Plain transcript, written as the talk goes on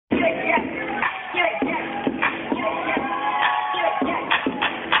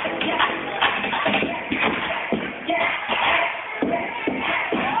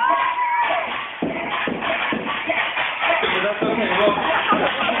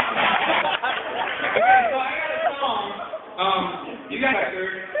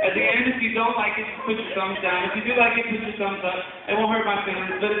thumbs down. If you do like it, put your thumbs up. It won't hurt my feelings.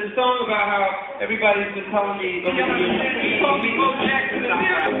 But it's a song about how everybody's been telling me over the years. They call me Bo Jackson. I'm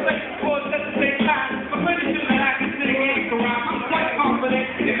pretty sure that I can sing and around. I'm quite confident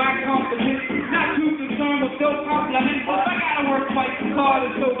in my competence. Not too concerned with those compliments. If I gotta work twice as hard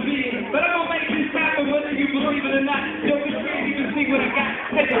as so be it. But I'm gonna make this happen whether you believe it or not. Yo, you can't even see what I got.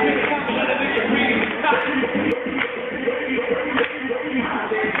 Take a big compliment and make it real.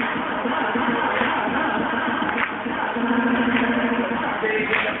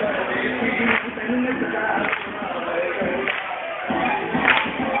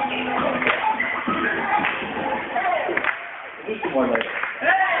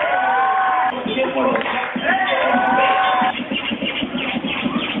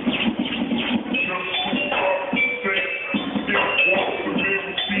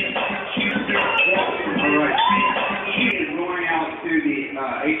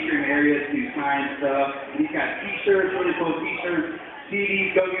 Atrium area to sign stuff. He's got t-shirts, really cool t-shirts,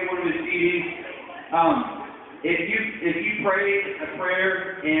 CDs. Go get one of his CDs. If you prayed a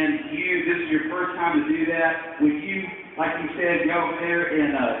prayer and this is your first time to do that, would you, like you said, go over there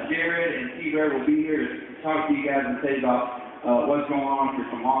and Jared and T-Bear will be here to talk to you guys and tell you about what's going on for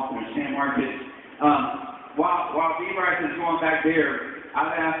some awesome Sand Market. While D-Bryce is going back there,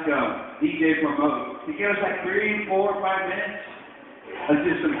 I've asked DJ Promote to give us like 3, 4, 5 minutes.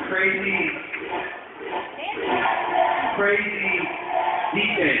 Just some crazy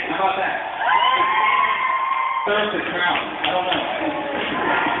DJ. How about that? There's the crowd. I don't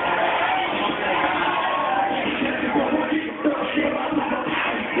know.